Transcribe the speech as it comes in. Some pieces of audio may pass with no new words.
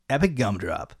Epic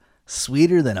Gumdrop.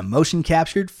 Sweeter than a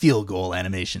motion-captured field goal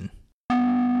animation.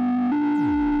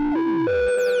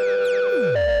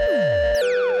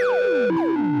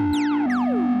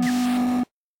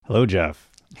 Hello, Jeff.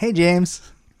 Hey,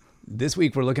 James. This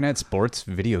week we're looking at sports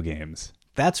video games,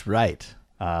 That's right.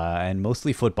 and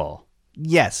mostly football.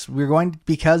 Yes, we're going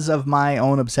because of my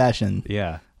own obsession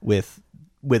Yeah. with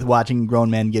watching grown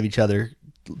men give each other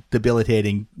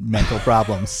debilitating mental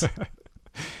problems.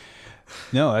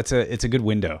 No, it's a good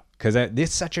window because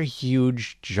it's such a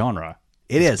huge genre.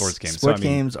 It is. Sports games. Sports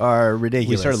games are ridiculous.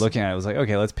 We started looking at it. I was like,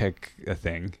 okay, let's pick a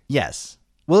thing. Yes.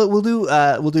 Well, we'll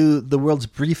do the world's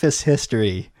briefest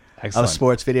history Excellent. of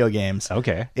sports video games.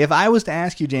 Okay. If I was to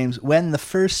ask you, James, when the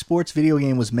first sports video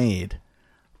game was made,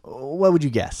 what would you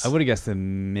guess? I would have guessed the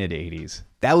mid 80s.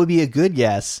 That would be a good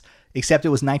guess, except it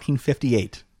was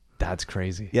 1958. That's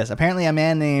crazy. Yes, apparently a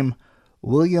man named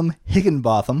William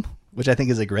Higginbotham, which I think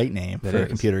is a great name That for a is.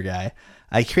 computer guy,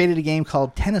 created a game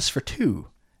called Tennis for Two,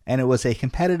 and it was a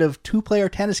competitive two-player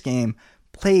tennis game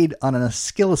played on an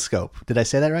oscilloscope. Did I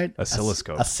say that right?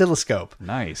 Oscilloscope. Oscilloscope.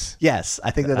 Nice. Yes, I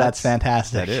think that's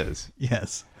fantastic. That is.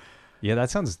 Yes. Yeah,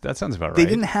 that sounds about right. They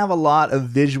didn't have a lot of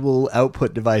visual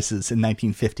output devices in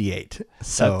 1958.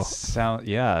 So,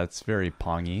 yeah, it's very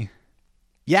pongy.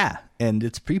 yeah, and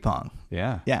it's pre-pong.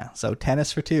 Yeah. Yeah, so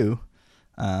Tennis for Two,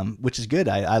 which is good.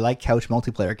 I like couch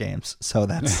multiplayer games, so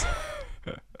that's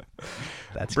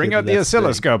Bring good. out the That's great.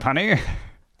 oscilloscope, honey.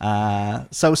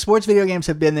 So sports video games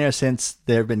have been there since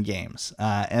there have been games.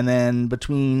 And then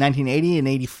between 1980 and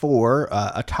 84,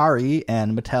 Atari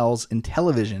and Mattel's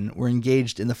Intellivision were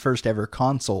engaged in the first ever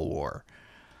console war.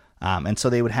 And so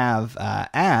they would have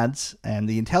ads, and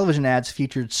the Intellivision ads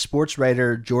featured sports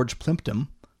writer George Plimpton,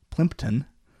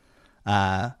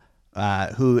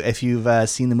 who, if you've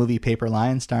seen the movie Paper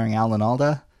Lion starring Alan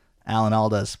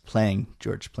Alda's playing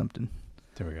George Plimpton.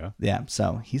 There we go. Yeah,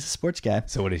 so he's a sports guy.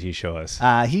 So what did he show us?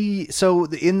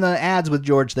 In the ads with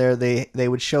George there, they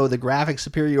would show the graphic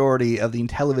superiority of the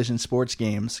Intellivision sports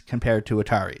games compared to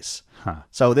Atari's. Huh.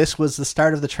 So this was the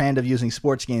start of the trend of using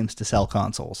sports games to sell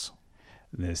consoles.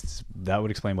 That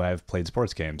would explain why I've played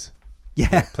sports games.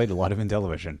 Yeah, Played a lot of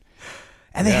Intellivision.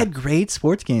 and they had great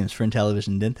sports games for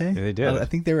Intellivision, didn't they? Yeah, they did. I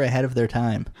think they were ahead of their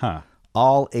time. Huh.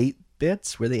 All 8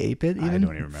 bits? Were they 8-bit even? I don't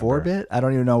even remember. 4-bit? I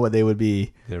don't even know what they would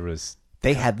be. There was...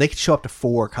 They could show up to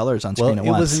 4 colors on screen at it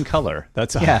once. was in color.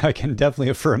 That's Yeah. I can definitely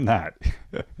affirm that.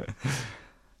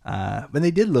 But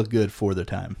they did look good for their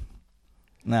time.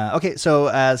 Okay, so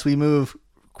as we move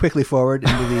quickly forward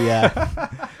into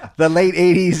the late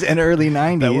 80s and early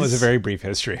 90s. That was a very brief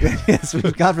history. Yes, we've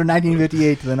gone from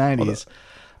 1958 to the 90s.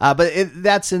 But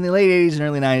that's in the late 80s and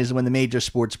early 90s when the major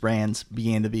sports brands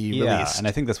began to be released. And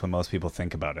I think that's when most people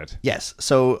think about it. Yes,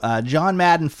 so John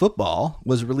Madden Football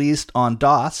was released on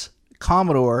DOS,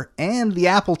 Commodore, and the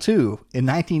Apple II in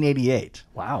 1988.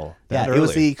 Wow. Yeah, That it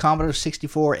was early. the Commodore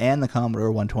 64 and the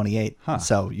Commodore 128. Huh.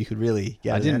 So you could really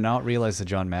get I it did there. not realize the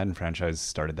John Madden franchise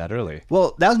started that early.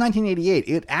 Well, that was 1988.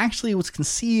 It actually was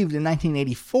conceived in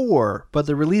 1984, but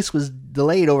the release was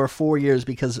delayed over 4 years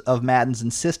because of Madden's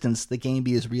insistence the game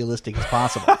be as realistic as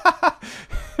possible.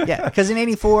 Yeah, because in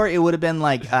 84, it would have been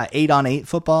like 8-on-8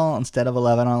 football instead of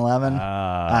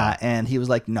 11-on-11. And he was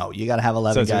like, no, you got to have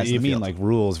 11 So guys in you the mean field. like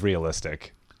rules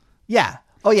realistic? Yeah.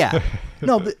 Oh, yeah.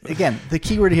 No, but again, the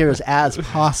key word here is as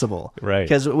possible. Right.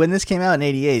 Because when this came out in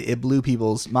 88, it blew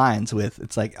people's minds with,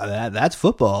 it's like, that's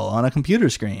football on a computer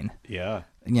screen. Yeah.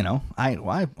 You know, I'm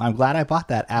glad I bought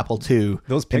that Apple II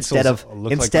Those pixels instead of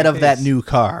look like my that face. new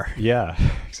car. Yeah,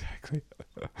 exactly.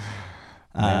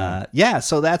 Yeah,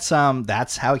 so that's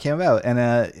how it came about,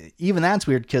 and even that's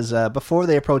weird because before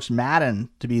they approached Madden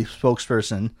to be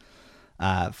spokesperson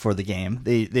for the game,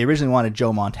 they originally wanted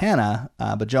Joe Montana,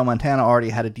 but Joe Montana already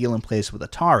had a deal in place with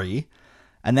Atari,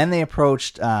 and then they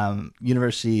approached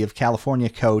University of California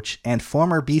coach and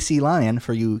former BC Lion,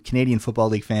 for you Canadian Football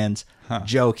League fans,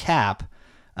 Joe Cap.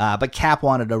 But Cap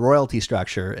wanted a royalty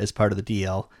structure as part of the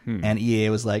deal, and EA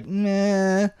was like,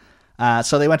 meh.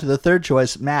 So they went to the third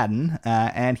choice, Madden,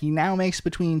 and he now makes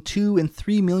between $2 and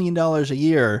 $3 million a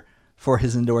year for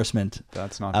his endorsement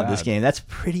That's not of this bad. game. That's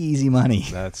pretty easy money.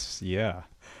 Yeah.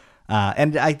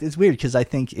 And it's weird because I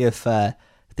think if they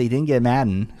didn't get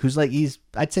Madden,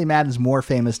 I'd say Madden's more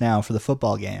famous now for the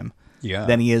football game Yeah.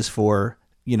 than he is for,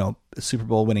 Super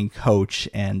Bowl winning coach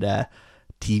and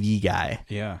TV guy.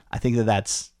 Yeah. I think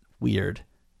that's weird.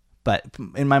 But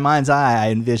in my mind's eye, I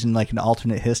envision like an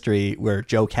alternate history where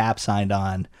Joe Cap signed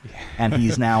on, and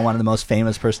he's now one of the most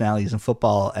famous personalities in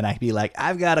football. And I could be like,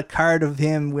 I've got a card of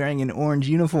him wearing an orange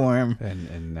uniform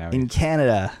And now in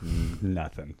Canada.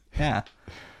 nothing. Yeah.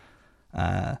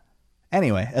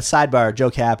 Anyway, a sidebar,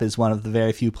 Joe Cap is one of the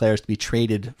very few players to be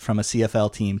traded from a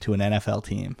CFL team to an NFL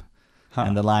team.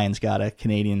 And the Lions got a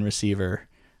Canadian receiver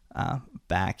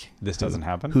back. This doesn't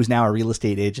happen? Who's now a real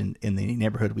estate agent in the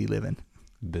neighborhood we live in.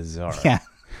 Bizarre. Yeah.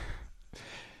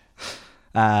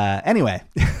 Anyway,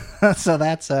 so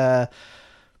that's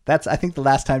I think the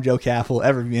last time Joe Cap will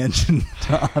ever be mentioned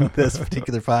on this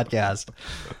particular podcast.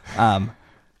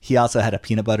 He also had a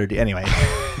peanut butter. Anyway,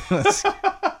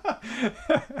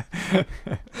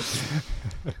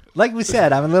 like we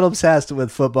said, I'm a little obsessed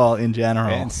with football in general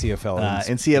And CFL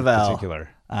in CFL in particular.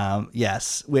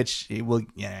 Yes, which will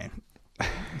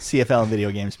CFL and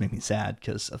video games make me sad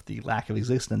because of the lack of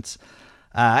existence.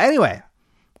 Anyway.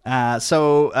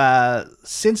 So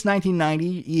since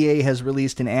 1990, EA has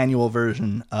released an annual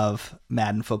version of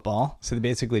Madden Football. So they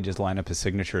basically just line up his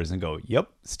signatures and go, "Yep,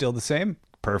 still the same.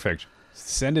 Perfect.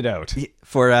 Send it out.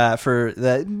 For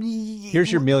the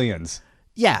Here's your millions."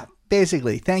 Yeah,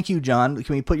 basically. Thank you, John.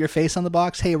 Can we put your face on the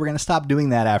box? Hey, we're gonna stop doing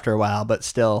that after a while, but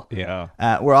still, Yeah.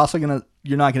 we're also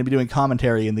you're not gonna be doing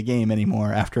commentary in the game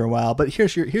anymore after a while. But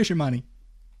here's your money.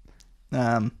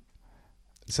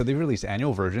 So they released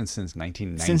annual versions since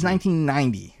 1990. Since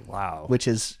 1990. Wow. Which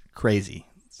is crazy.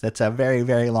 That's a very,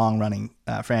 very long-running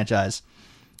franchise.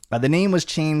 The name was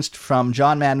changed from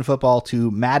John Madden Football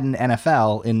to Madden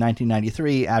NFL in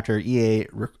 1993 after EA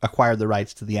acquired the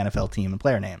rights to the NFL team and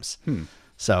player names.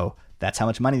 So that's how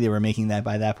much money they were making that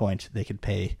by that point. They could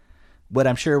pay what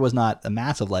I'm sure was not a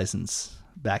massive license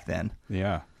back then.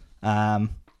 Yeah.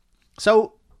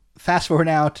 So fast forward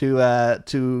now to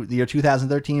the year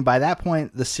 2013. By that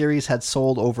point, the series had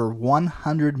sold over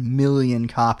 100 million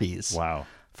copies. Wow.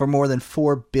 For more than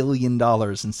 $4 billion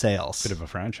in sales. Bit of a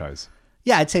franchise.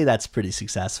 Yeah, I'd say that's pretty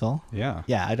successful. Yeah.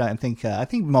 Yeah, I think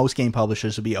most game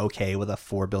publishers would be okay with a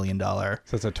 $4 billion.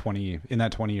 So that's in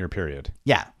that 20-year period.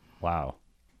 Yeah. Wow.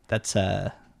 That's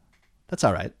all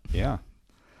right. Yeah.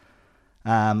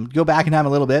 Go back in time a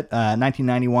little bit.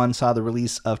 1991 saw the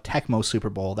release of Tecmo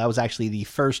Super Bowl. That was actually the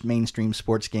first mainstream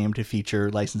sports game to feature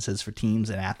licenses for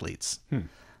teams and athletes.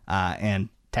 And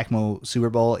Tecmo Super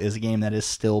Bowl is a game that is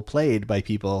still played by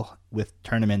people with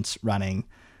tournaments running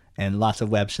and lots of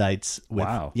websites.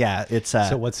 Wow. Yeah, it's...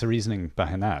 So what's the reasoning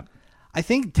behind that? I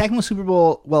think Tecmo Super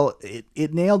Bowl, well,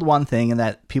 it nailed one thing in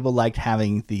that people liked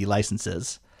having the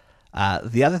licenses.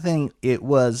 The other thing, it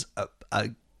was a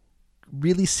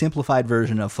really simplified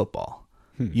version of football.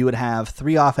 You would have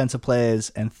 3 offensive plays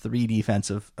and 3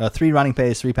 running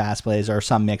plays, 3 pass plays, or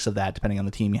some mix of that, depending on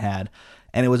the team you had.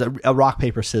 And it was a rock,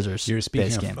 paper, scissors You're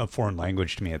speaking game. of a foreign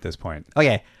language to me at this point.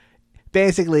 Okay.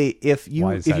 Basically, if you're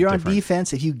on different?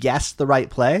 defense, if you guessed the right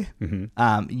play,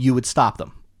 you would stop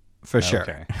them for sure.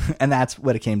 Okay. And that's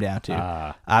what it came down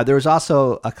to. There was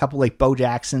also a couple, like Bo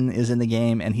Jackson is in the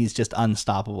game, and he's just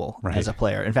unstoppable as a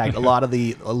player. In fact, a lot of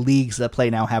the leagues that play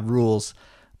now have rules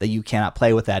that you cannot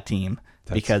play with that team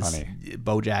because funny.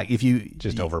 Bo Jack, if you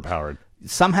Just overpowered.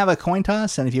 Some have a coin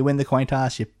toss, and if you win the coin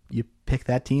toss, you pick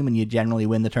that team, and you generally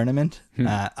win the tournament.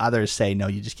 Others say no,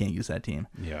 you just can't use that team.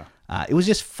 Yeah. It was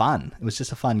just fun. It was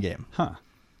just a fun game. Huh.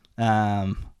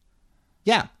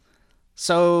 Yeah.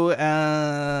 So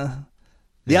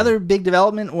the other big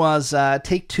development was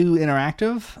Take-Two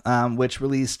Interactive, which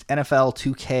released NFL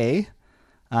 2K.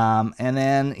 And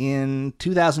then in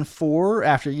 2004,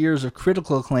 after years of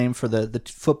critical acclaim for the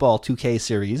football 2K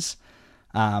series,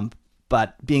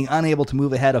 but being unable to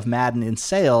move ahead of Madden in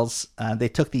sales, they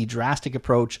took the drastic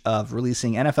approach of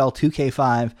releasing NFL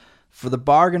 2K5 for the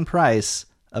bargain price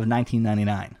of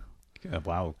 $19.99.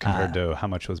 Wow. Compared to how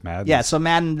much was Madden? Yeah, so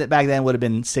Madden back then would have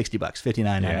been $60,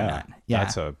 $59.99. Yeah.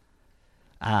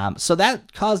 So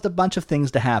that caused a bunch of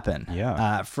things to happen.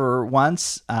 Yeah. For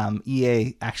once,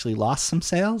 EA actually lost some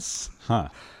sales Huh.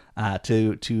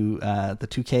 to the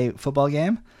 2K football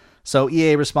game. So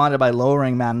EA responded by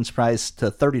lowering Madden's price to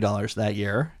 $30 that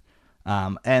year.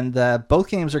 And both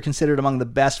games are considered among the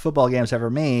best football games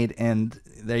ever made. And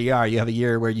there you are. You have a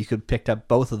year where you could pick up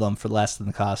both of them for less than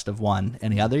the cost of one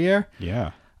any other year.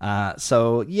 Yeah.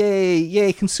 So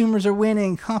yay, consumers are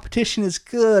winning. Competition is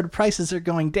good. Prices are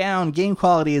going down. Game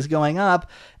quality is going up.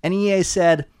 And EA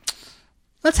said,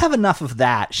 let's have enough of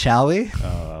that, shall we?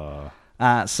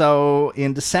 So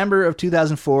in December of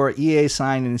 2004, EA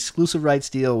signed an exclusive rights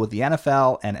deal with the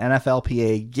NFL and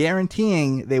NFLPA,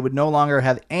 guaranteeing they would no longer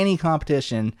have any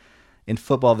competition in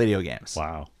football video games.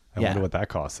 Wow. I wonder what that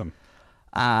cost them.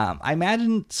 I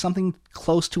imagine something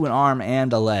close to an arm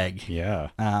and a leg. Yeah.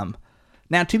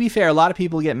 Now, to be fair, a lot of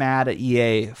people get mad at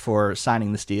EA for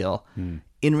signing this deal.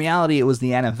 In reality, it was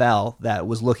the NFL that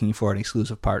was looking for an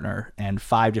exclusive partner, and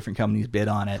 5 different companies bid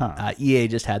on it. EA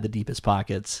just had the deepest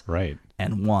pockets Right.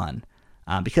 and won.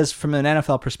 Because from an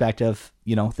NFL perspective,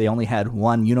 they only had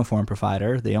one uniform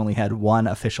provider. They only had one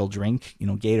official drink,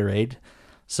 Gatorade.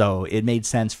 So it made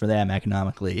sense for them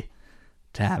economically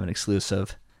to have an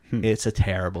exclusive. It's a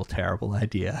terrible, terrible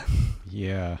idea.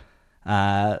 Yeah.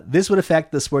 This would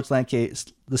affect the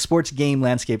sports game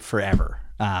landscape forever.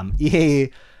 EA,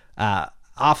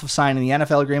 off of signing the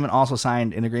NFL agreement, also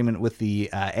signed an agreement with the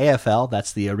AFL,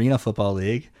 that's the Arena Football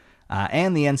League,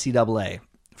 and the NCAA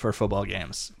for football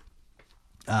games.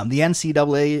 The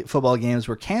NCAA football games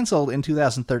were canceled in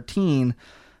 2013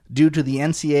 due to the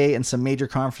NCAA and some major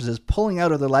conferences pulling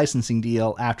out of their licensing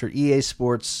deal after EA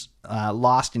Sports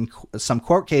lost in some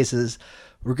court cases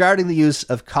regarding the use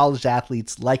of college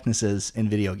athletes' likenesses in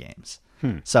video games.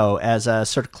 So as a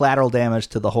sort of collateral damage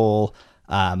to the whole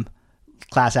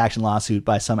class action lawsuit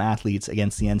by some athletes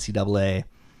against the NCAA,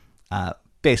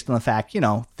 based on the fact,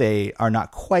 they are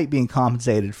not quite being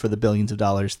compensated for the billions of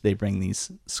dollars they bring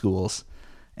these schools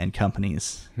and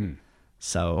companies.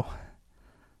 So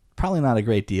probably not a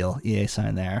great deal EA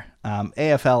signed there.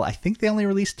 AFL, I think they only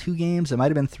released 2 games. It might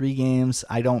have been 3 games.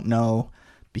 I don't know,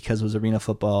 because it was Arena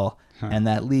Football, and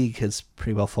that league has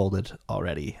pretty well folded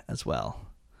already as well.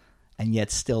 And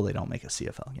yet still they don't make a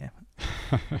CFL game.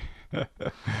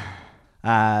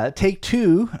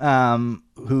 Take-Two,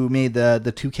 who made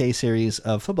the 2K series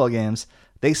of football games,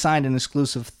 they signed an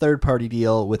exclusive third-party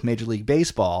deal with Major League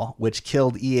Baseball, which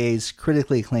killed EA's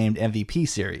critically acclaimed MVP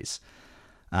series.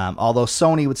 Although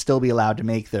Sony would still be allowed to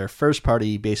make their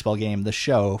first-party baseball game, The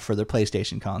Show, for their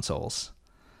PlayStation consoles.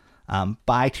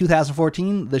 By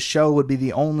 2014, The Show would be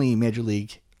the only Major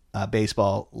League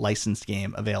Baseball licensed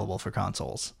game available for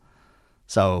consoles.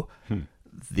 So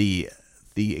the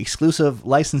exclusive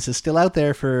license is still out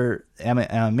there for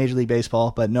Major League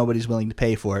Baseball, but nobody's willing to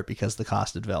pay for it because of the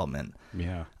cost of development.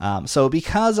 Yeah. So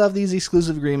because of these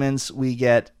exclusive agreements, we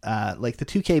get like the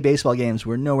 2K baseball games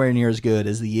were nowhere near as good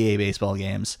as the EA baseball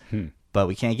games, but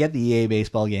we can't get the EA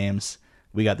baseball games.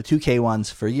 We got the 2K ones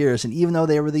for years, and even though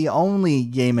they were the only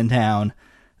game in town,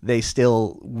 they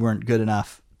still weren't good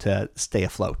enough to stay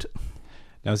afloat.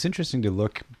 Now, it's interesting to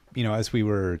look, as we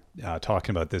were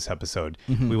talking about this episode,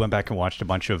 we went back and watched a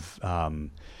bunch of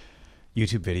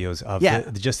YouTube videos of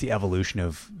just the evolution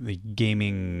of the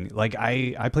gaming. Like,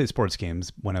 I played sports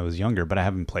games when I was younger, but I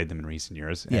haven't played them in recent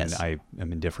years, and I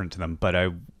am indifferent to them.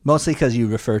 But mostly because you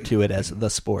refer to it as the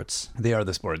sports. They are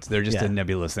the sports. They're just a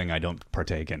nebulous thing I don't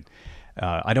partake in.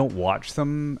 I don't watch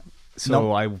them,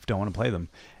 so I don't want to play them.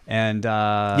 And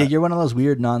you're one of those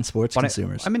weird non-sports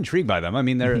consumers. I'm intrigued by them. I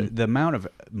mean, the amount of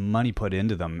money put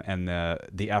into them and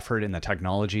the effort and the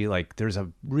technology, like there's a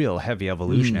real heavy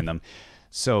evolution in them.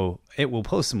 So it will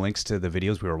post some links to the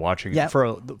videos we were watching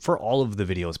for all of the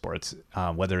video sports,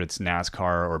 whether it's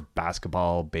NASCAR or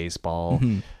basketball, baseball,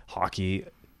 hockey,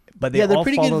 but they all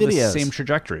follow the same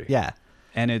trajectory. Yeah,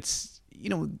 and it's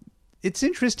it's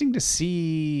interesting to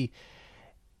see.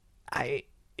 A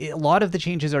lot of the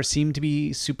changes seem to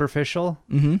be superficial.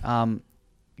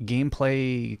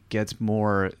 Gameplay gets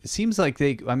more. It seems like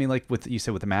like what you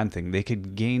said with the Madden thing, they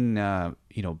could gain.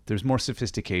 There's more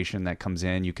sophistication that comes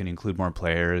in. You can include more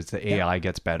players. The AI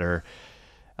gets better.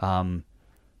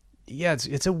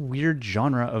 It's a weird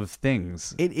genre of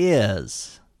things. It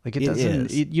is. Like it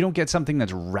doesn't. You don't get something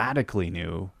that's radically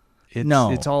new.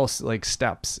 It's all like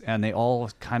steps, and they all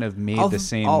kind of made the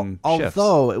same shifts.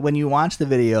 Although, when you watch the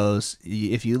videos,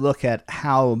 if you look at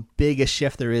how big a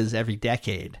shift there is every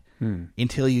decade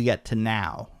until you get to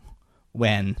now,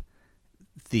 when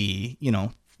there's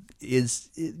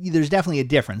definitely a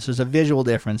difference. There's a visual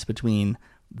difference between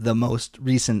the most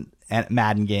recent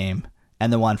Madden game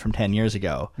and the one from 10 years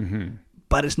ago.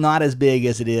 But it's not as big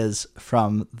as it is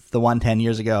from the one 10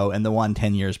 years ago and the one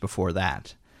 10 years before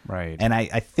that. Right. And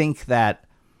I think that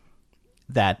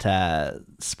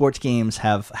sports games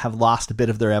have lost a bit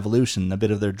of their evolution, a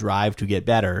bit of their drive to get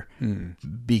better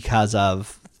because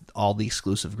of all the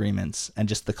exclusive agreements and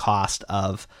just the cost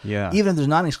of, even if there's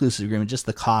not an exclusive agreement, just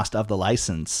the cost of the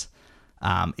license.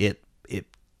 It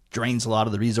drains a lot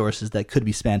of the resources that could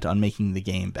be spent on making the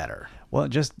game better. Well,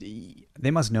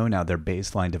 they must know now their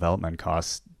baseline development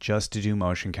costs just to do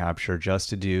motion capture, just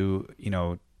to do,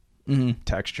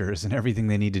 textures and everything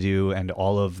they need to do, and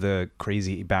all of the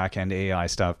crazy back-end AI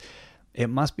stuff. It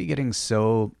must be getting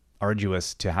so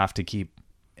arduous to have to keep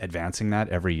advancing that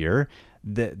every year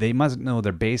that they must know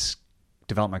their base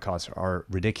development costs are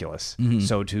ridiculous.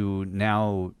 So to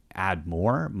now add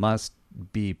more must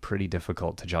be pretty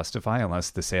difficult to justify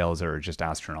unless the sales are just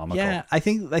astronomical. Yeah, I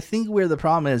think where the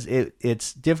problem is,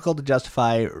 it's difficult to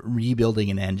justify rebuilding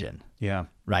an engine. Yeah.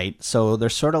 Right? So they're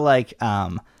sort of like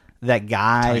that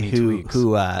guy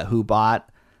who bought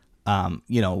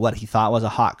what he thought was a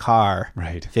hot car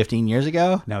Right. 15 years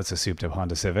ago. Now it's a souped-up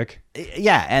Honda Civic.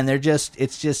 Yeah, and they're just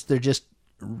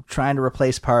trying to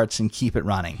replace parts and keep it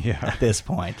running at this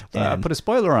point. And Put a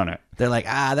spoiler on it. they're like,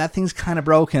 that thing's kind of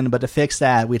broken, but to fix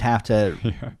that, we'd have to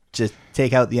just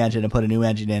take out the engine and put a new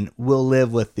engine in. We'll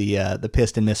live with the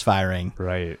piston misfiring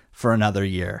Right. for another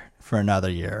year.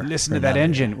 Listen to that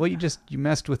engine. Well, you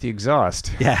messed with the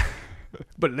exhaust. Yeah.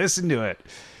 But listen to it.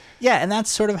 Yeah, and that's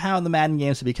sort of how the Madden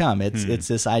games have become. It's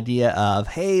this idea of,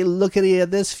 hey, look at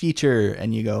this feature,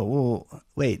 and you go, well,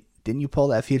 wait, didn't you pull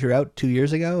that feature out 2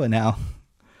 years ago, and now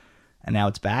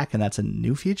it's back, and that's a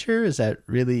new feature? Is that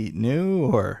really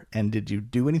new, and did you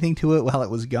do anything to it while it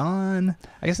was gone?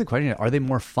 I guess the question is, are they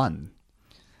more fun?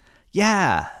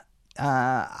 Yeah,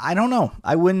 I don't know.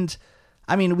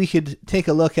 We could take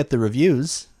a look at the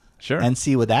reviews, Sure. and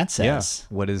see what that says.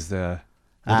 Yeah. What does the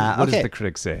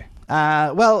critics say?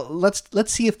 Well,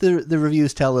 let's see if the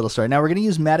reviews tell a little story. Now we're going to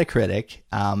use Metacritic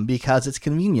because it's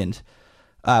convenient.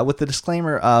 With the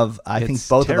disclaimer of I think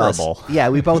both terrible. of us, yeah,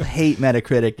 we both hate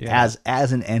Metacritic as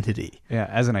an entity. Yeah,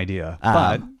 as an idea,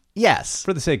 but yes,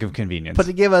 for the sake of convenience. but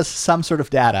to give us some sort of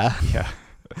data, yeah,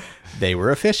 they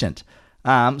were efficient.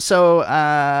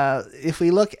 So if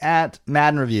we look at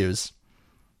Madden reviews,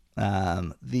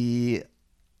 the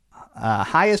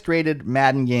highest rated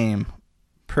Madden game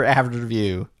per average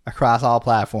review across all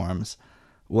platforms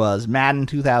was Madden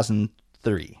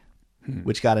 2003,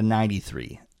 which got a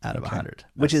 93 out of 100,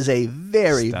 which is a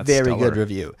very, very stellar. good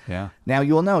review. Yeah. Now,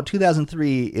 you will know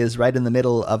 2003 is right in the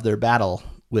middle of their battle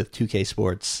with 2K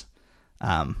Sports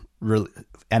NFL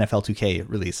 2K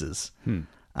releases.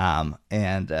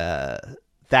 And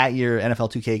that year,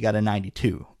 NFL 2K got a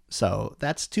 92. So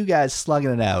that's two guys slugging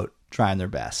it out, trying their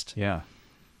best. Yeah.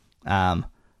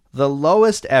 The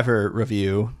lowest ever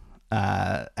review,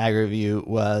 aggregate review,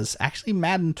 was actually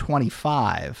Madden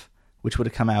 25, which would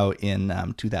have come out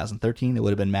in 2013. It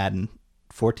would have been Madden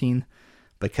 14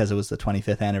 because it was the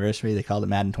 25th anniversary. They called it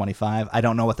Madden 25. I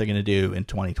don't know what they're going to do in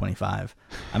 2025.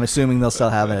 I'm assuming they'll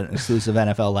still have an exclusive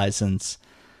NFL license,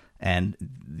 and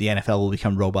the NFL will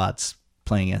become robots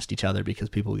playing against each other because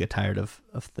people will get tired of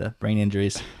the brain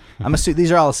injuries. I'm assuming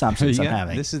these are all assumptions I'm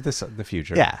having. This is the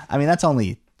future. Yeah, I mean that's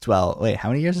only 12. Wait, how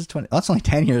many years is 20? Oh, that's only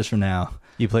 10 years from now.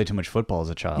 You played too much football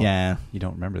as a child. Yeah, You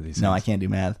don't remember these things. no, I can't do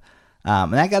math.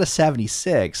 And that got a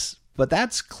 76, but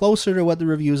that's closer to what the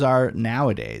reviews are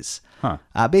nowadays. Huh.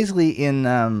 Basically,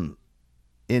 so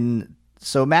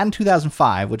Madden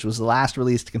 2005, which was the last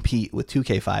release to compete with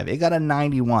 2K5, it got a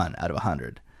 91 out of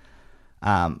 100.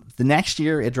 The next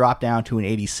year, it dropped down to an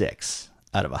 86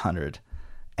 out of 100.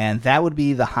 And that would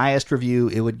be the highest review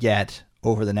it would get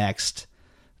over the next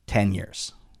 10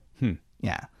 years.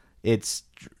 Yeah.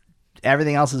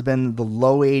 Everything else has been the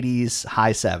low 80s,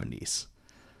 high 70s.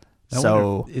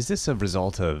 So is this a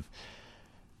result of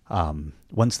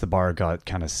once the bar got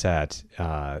kind of set,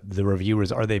 the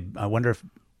reviewers, I wonder if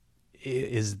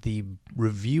is the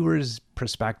reviewers'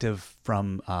 perspective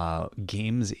from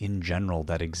games in general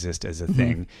that exist as a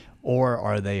thing, or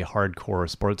are they hardcore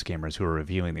sports gamers who are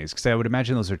reviewing these? Because I would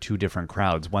imagine those are two different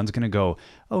crowds. One's going to go,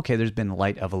 okay, there's been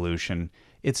light evolution.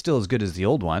 It's still as good as the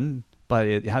old one, but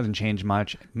it hasn't changed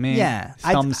much.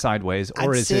 Thumb sideways.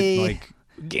 Or is it like,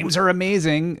 games are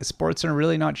amazing, sports are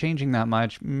really not changing that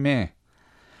much? Meh.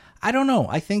 I don't know.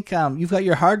 I think you've got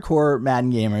your hardcore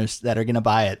Madden gamers that are going to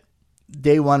buy it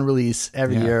day one release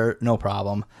every year, no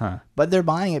problem. But they're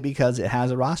buying it because it has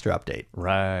a roster update.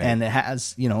 Right. And it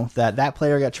has, that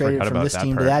player got traded from this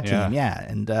team to that team. Yeah.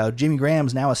 And Jimmy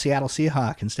Graham's now a Seattle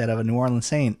Seahawk instead of a New Orleans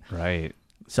Saint. Right.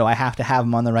 So I have to have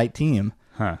him on the right team.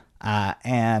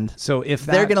 And so if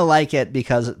they're going to like it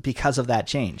because of that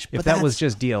change. If that was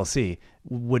just DLC,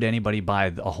 would anybody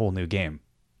buy a whole new game?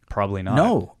 Probably not.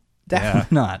 No,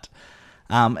 definitely not.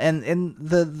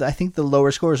 And I think the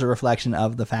lower score is a reflection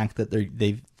of the fact that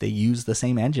they use the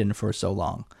same engine for so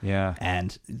long. Yeah.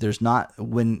 And there's not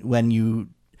when you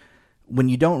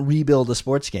don't rebuild a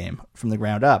sports game from the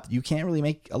ground up, you can't really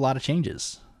make a lot of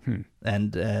changes.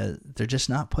 And they're just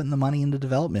not putting the money into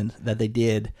development that they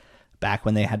did back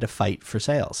when they had to fight for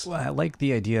sales. Well, I like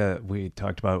the idea we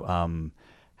talked about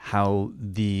how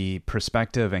the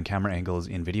perspective and camera angles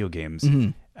in video games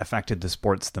affected the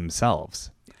sports themselves.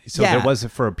 So there was,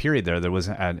 for a period there was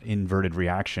an inverted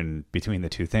reaction between the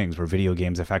two things where video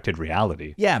games affected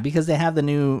reality. Yeah, because they have the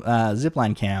new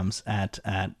zipline cams at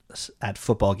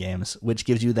football games, which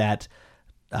gives you that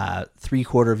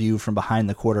 3/4 view from behind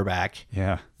the quarterback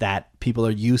that people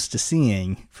are used to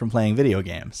seeing from playing video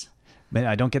games. Man,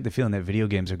 I don't get the feeling that video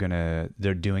games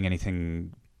they're doing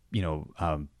anything,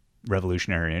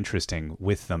 revolutionary and interesting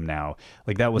with them now.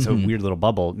 Like that was a weird little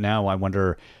bubble. Now I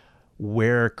wonder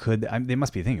where could they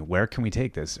must be thinking, where can we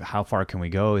take this? How far can we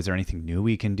go? Is there anything new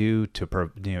we can do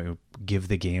to give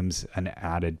the games an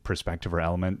added perspective or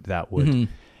element that would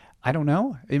I don't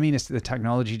know. I mean, it's the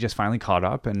technology just finally caught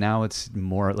up, and now it's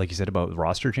more like you said about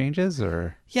roster changes,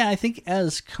 or yeah, I think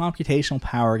as computational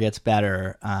power gets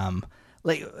better,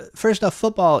 like first off,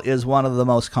 football is one of the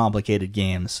most complicated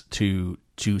games to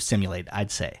simulate,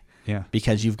 I'd say. Yeah,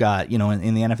 because you've got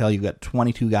in the NFL you've got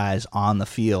 22 guys on the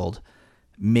field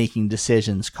making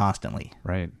decisions constantly,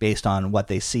 right, based on what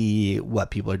they see,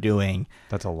 what people are doing.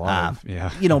 That's a lot.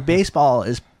 Baseball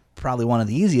is probably one of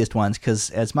the easiest ones because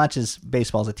as much as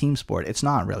baseball is a team sport, it's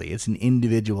not really. It's an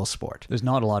individual sport. There's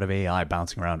not a lot of AI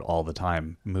bouncing around all the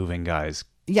time, moving guys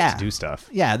to do stuff.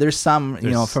 Yeah, there's some,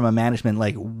 from a management,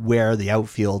 like where the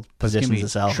outfield positions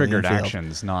itself. Triggered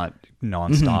actions, not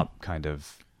nonstop kind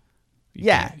of.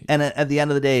 Yeah, and at the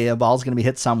end of the day, a ball's going to be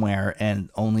hit somewhere, and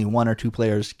only one or two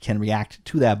players can react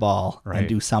to that ball and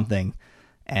do something.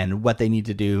 And what they need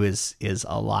to do is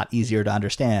a lot easier to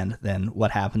understand than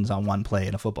what happens on one play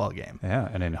in a football game. Yeah,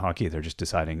 and in hockey, they're just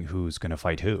deciding who's going to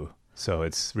fight who. So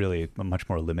it's really a much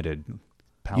more limited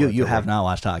palette. You have not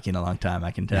watched hockey in a long time,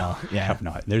 I can tell. No, yeah, I have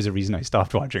not. There's a reason I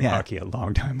stopped watching hockey a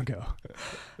long time ago.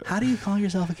 How do you call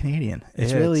yourself a Canadian?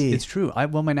 It's true.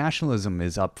 My nationalism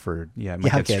is up for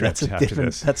that's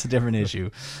a different issue.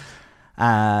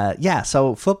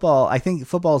 So football. I think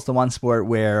football is the one sport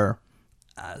where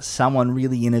someone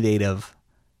really innovative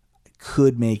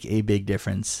could make a big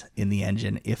difference in the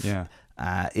engine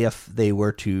if they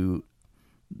were to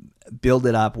build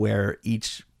it up where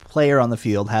each player on the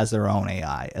field has their own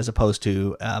AI as opposed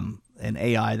to an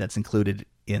AI that's included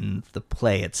in the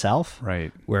play itself,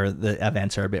 right? Where the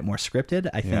events are a bit more scripted.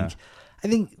 I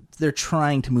think they're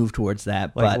trying to move towards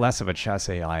that, like but less of a chess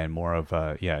AI and more of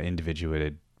a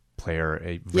individuated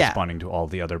player responding to all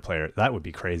the other players. That would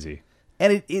be crazy.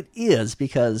 And it is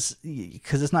because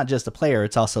it's not just the player,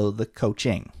 it's also the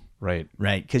coaching. Right.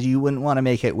 Right. Because you wouldn't want to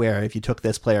make it where if you took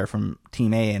this player from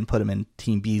Team A and put him in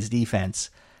Team B's defense,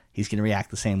 he's going to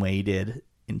react the same way he did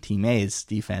in Team A's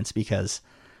defense because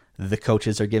the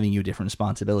coaches are giving you different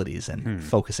responsibilities and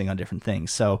focusing on different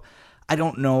things. So I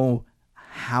don't know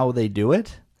how they do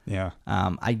it. Yeah.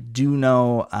 I do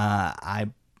know I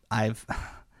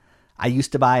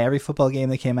used to buy every football game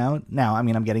that came out. Now, I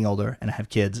mean, I'm getting older and I have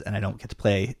kids and I don't get to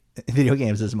play video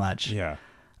games as much. Yeah.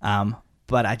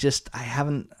 But I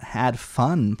haven't had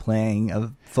fun playing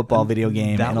a football video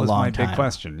game in a long time. That was my big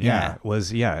question.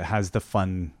 Has the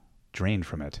fun drained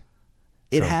from it?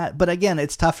 But again,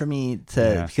 it's tough for me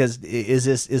because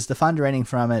is the fun draining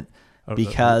from it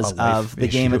because of the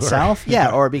game itself?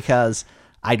 Or because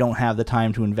I don't have the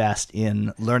time to invest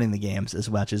in learning the games as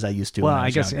much as I used to. Well,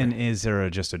 I guess, younger. And is there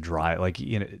just a drive? Like,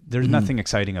 there's nothing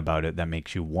exciting about it that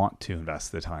makes you want to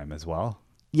invest the time as well.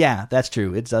 Yeah, that's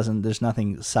true. It doesn't. There's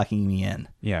nothing sucking me in.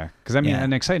 Yeah, because I mean,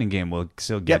 an exciting game will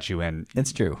still get you in.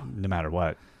 It's true, no matter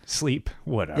what. Sleep,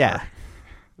 whatever. Yeah,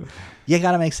 you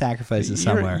got to make sacrifices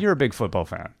somewhere. You're a big football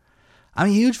fan. I'm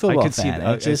a huge football fan.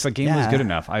 I could see if a game was good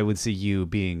enough, I would see you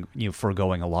being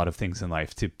foregoing a lot of things in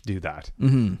life to do that.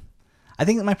 Mm-hmm. I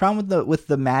think that my problem with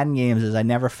the Madden games is I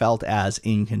never felt as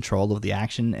in control of the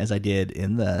action as I did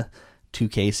in the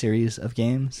 2K series of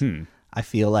games. I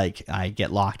feel like I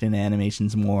get locked into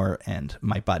animations more and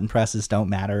my button presses don't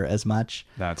matter as much.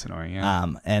 That's annoying, yeah.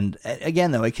 And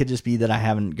again, though, it could just be that I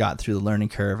haven't got through the learning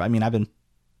curve. I mean, I've been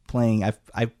playing,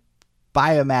 I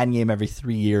buy a Madden game every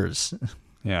 3 years.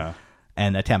 Yeah.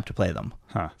 And attempt to play them.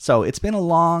 Huh. So it's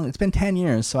been 10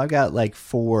 years. So I've got like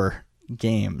 4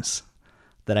 games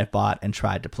that I've bought and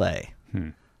tried to play.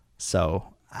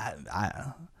 So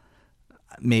I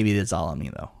maybe it's all on me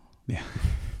though. Yeah.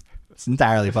 It's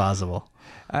entirely possible.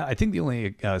 I think the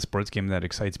only sports game that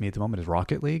excites me at the moment is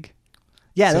Rocket League.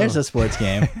 Yeah, there's a sports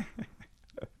game.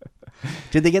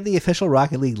 Did they get the official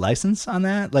Rocket League license on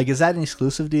that? Like, is that an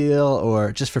exclusive deal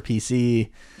or just for PC?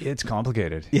 It's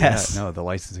complicated. Yes. Yeah, no, the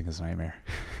licensing is a nightmare.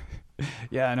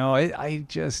 Yeah, no, it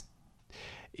is.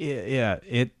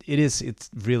 It's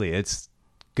really, it's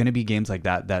going to be games like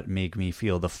that make me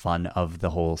feel the fun of the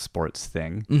whole sports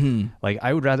thing. Mm-hmm. Like,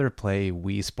 I would rather play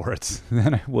Wii Sports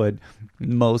than I would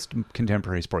most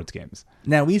contemporary sports games.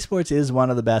 Now, Wii Sports is one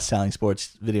of the best-selling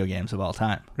sports video games of all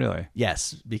time. Really?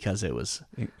 Yes, because it was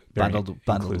bundled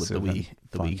with the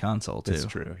Wii console too. It's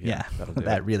true. Yeah,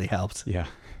 that really helped. Yeah.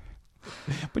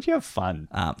 But you have fun.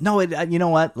 No, you know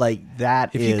what? Like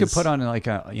that. If you could put on like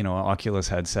a an Oculus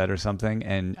headset or something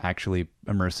and actually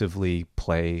immersively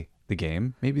play the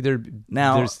game, maybe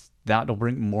that'll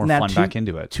bring more fun back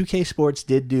into it. 2K Sports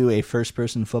did do a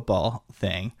first-person football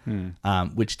thing,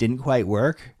 which didn't quite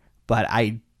work, but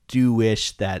I do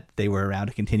wish that they were around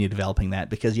to continue developing that,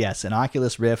 because yes, an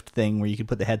Oculus Rift thing where you could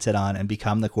put the headset on and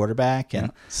become the quarterback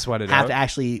and sweat it have out. to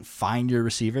actually find your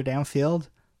receiver downfield.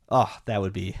 Oh, that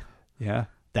would be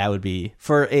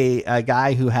for a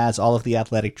guy who has all of the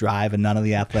athletic drive and none of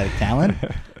the athletic talent.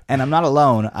 And I'm not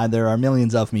alone. There are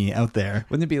millions of me out there.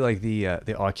 Wouldn't it be like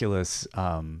the Oculus?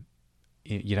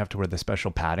 You'd have to wear the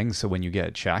special padding, so when you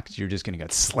get checked, you're just going to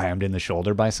get slammed in the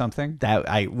shoulder by something. That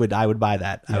I would buy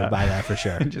that. I would buy that for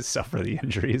sure. And just suffer the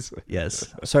injuries.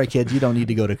 Yes. Sorry, kids, you don't need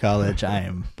to go to college. I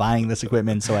am buying this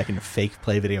equipment so I can fake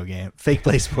play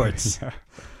sports.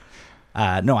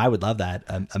 No, I would love that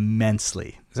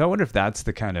immensely. So I wonder if that's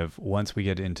the kind of, once we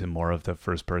get into more of the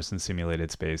first person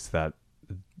simulated space,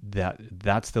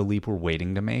 that's the leap we're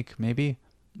waiting to make. Maybe.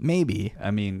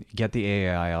 I mean, get the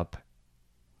AI up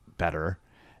better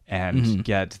and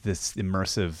get this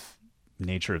immersive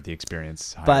nature of the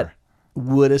experience higher. But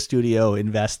would a studio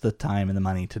invest the time and the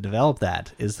money to develop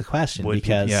that is the question.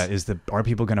 Are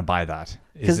people going to buy that?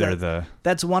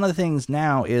 That's one of the things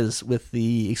now is with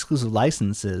the exclusive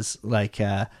licenses, like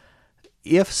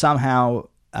if somehow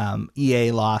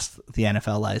EA lost the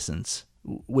NFL license,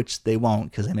 which they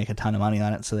won't because they make a ton of money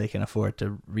on it, so they can afford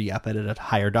to re-up it at a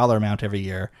higher dollar amount every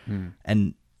year.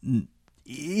 And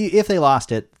if they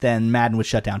lost it, then Madden would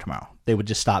shut down tomorrow. They would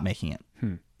just stop making it.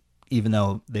 Even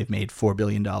though they've made $4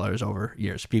 billion over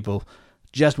years. People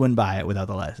just wouldn't buy it without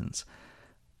the license.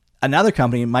 Another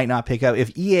company might not pick up.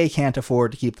 If EA can't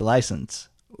afford to keep the license,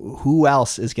 who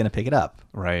else is going to pick it up?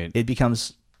 Right. It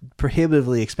becomes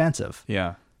prohibitively expensive.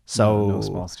 Yeah. So no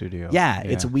small studio. Yeah,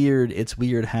 it's weird. It's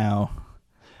weird how...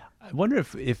 I wonder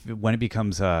if when it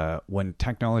becomes when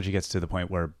technology gets to the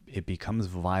point where it becomes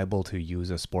viable to use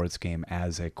a sports game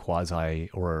as a quasi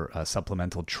or a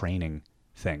supplemental training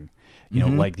thing, you know,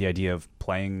 like the idea of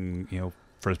playing, you know,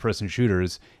 first person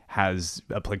shooters has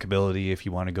applicability if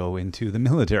you want to go into the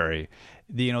military.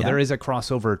 There is a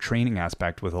crossover training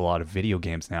aspect with a lot of video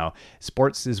games now.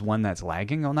 Sports is one that's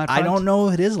lagging on that front. I don't know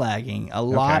if it is lagging. A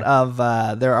lot of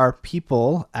there are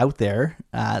people out there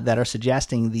that are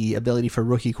suggesting the ability for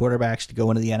rookie quarterbacks to go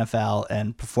into the NFL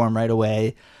and perform right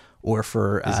away, or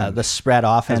for the spread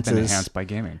offenses has been enhanced by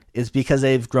gaming. Is because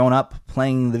they've grown up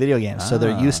playing the video games, so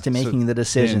they're used to making the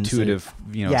decisions. The intuitive,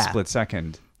 split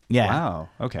second. Yeah. Wow.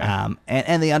 Okay.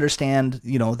 And they understand,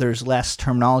 there's less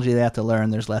terminology they have to learn.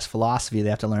 There's less philosophy they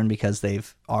have to learn because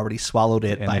they've already swallowed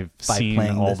it by seen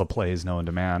playing all the plays known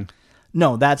to man.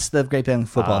 No, that's the great thing in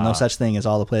football. No such thing as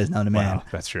all the plays known to man. Wow,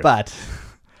 that's true.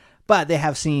 But they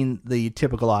have seen the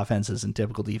typical offenses and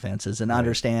typical defenses and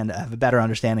have a better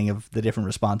understanding of the different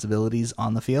responsibilities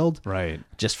on the field. Right.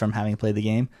 Just from having played the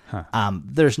game.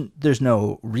 There's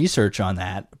no research on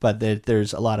that, but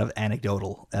there's a lot of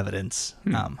anecdotal evidence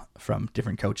from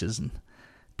different coaches and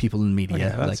people in media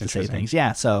who like to say things.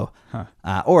 Yeah. So,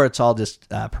 or it's all just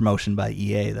promotion by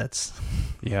EA that's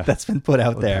been put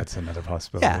out there. That's another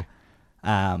possibility.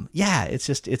 Yeah.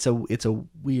 It's a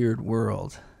weird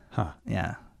world.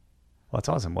 Yeah. Well, that's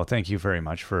awesome. Well, thank you very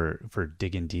much for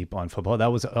digging deep on football.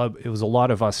 That was it was a lot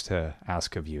of us to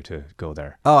ask of you to go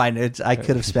there. Oh, I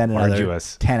could have spent another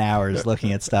 10 hours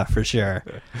looking at stuff for sure.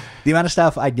 The amount of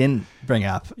stuff I didn't bring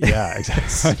up. Yeah,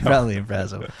 exactly. It's probably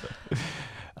impressive.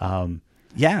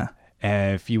 Yeah.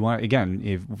 And if you want,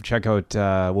 again, check out,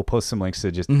 we'll post some links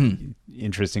to just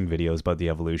interesting videos about the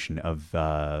evolution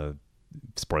of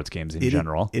sports games in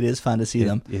general. It is fun to see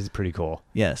them. It is pretty cool.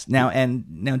 Yes.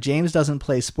 Now James doesn't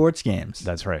play sports games.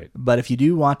 That's right. But if you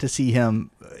do want to see him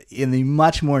in the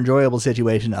much more enjoyable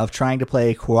situation of trying to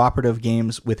play cooperative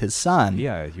games with his son.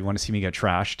 Yeah. You want to see me get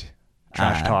trash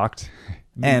talked.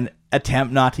 And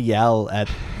attempt not to yell at,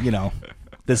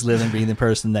 this living, breathing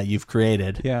person that you've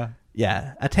created. Yeah.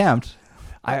 Yeah. Attempt.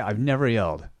 I've never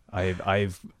yelled.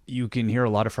 You can hear a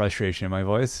lot of frustration in my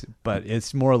voice, but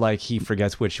it's more like he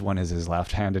forgets which one is his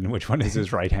left hand and which one is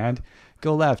his right hand.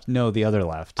 Go left. No, the other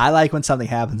left. I like when something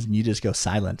happens and you just go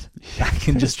silent. I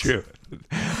can just true.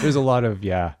 There's a lot of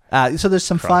so there's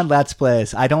some fun Let's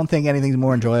Plays. I don't think anything's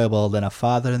more enjoyable than a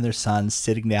father and their son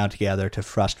sitting down together to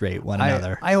frustrate one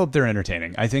another. I hope they're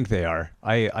entertaining. I think they are.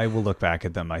 I will look back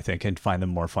at them, I think, and find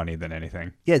them more funny than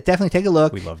anything. Yeah, definitely take a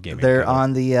look. We love gaming. They're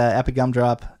on the Epic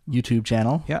Gumdrop YouTube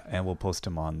channel. Yeah, and we'll post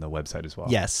them on the website as well.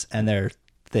 Yes, and they're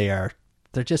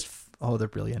just they're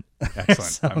brilliant. Excellent.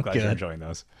 So I'm glad you're enjoying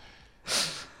those.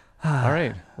 All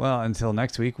right. Well, until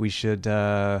next week, we should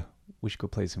go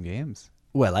play some games.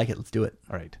 Well, I like it. Let's do it.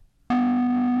 All right.